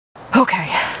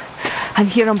I'm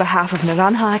here on behalf of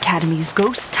Naranja Academy's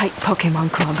Ghost-type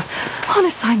Pokémon Club, on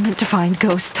assignment to find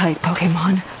Ghost-type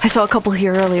Pokémon. I saw a couple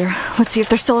here earlier. Let's see if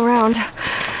they're still around.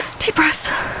 Deep breaths.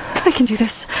 I can do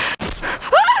this.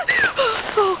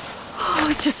 Oh,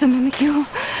 it's just a Mimikyu.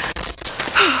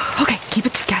 Okay, keep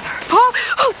it together.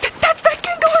 That's that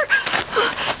Gengar!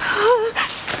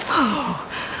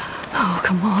 Oh,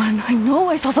 come on. I know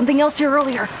I saw something else here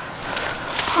earlier.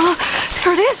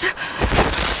 There it is.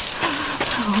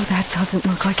 Oh, that doesn't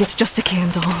look like it's just a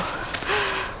candle.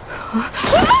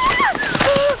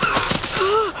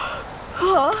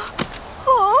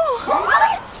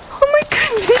 Oh my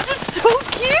goodness, it's so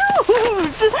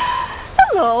cute!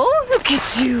 Hello, look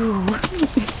at you.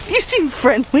 You seem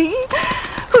friendly.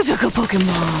 Who took a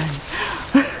Pokemon?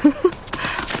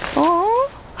 Oh,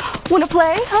 wanna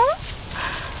play, huh?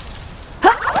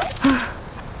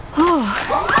 Oh,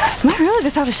 am I really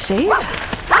this out of shape?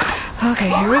 Okay,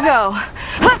 here we go.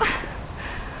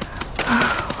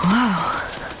 Wow.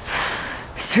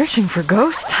 Searching for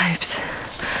ghost types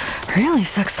really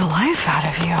sucks the life out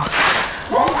of you.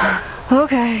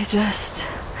 Okay, just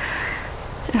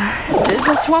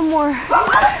one more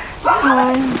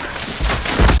time.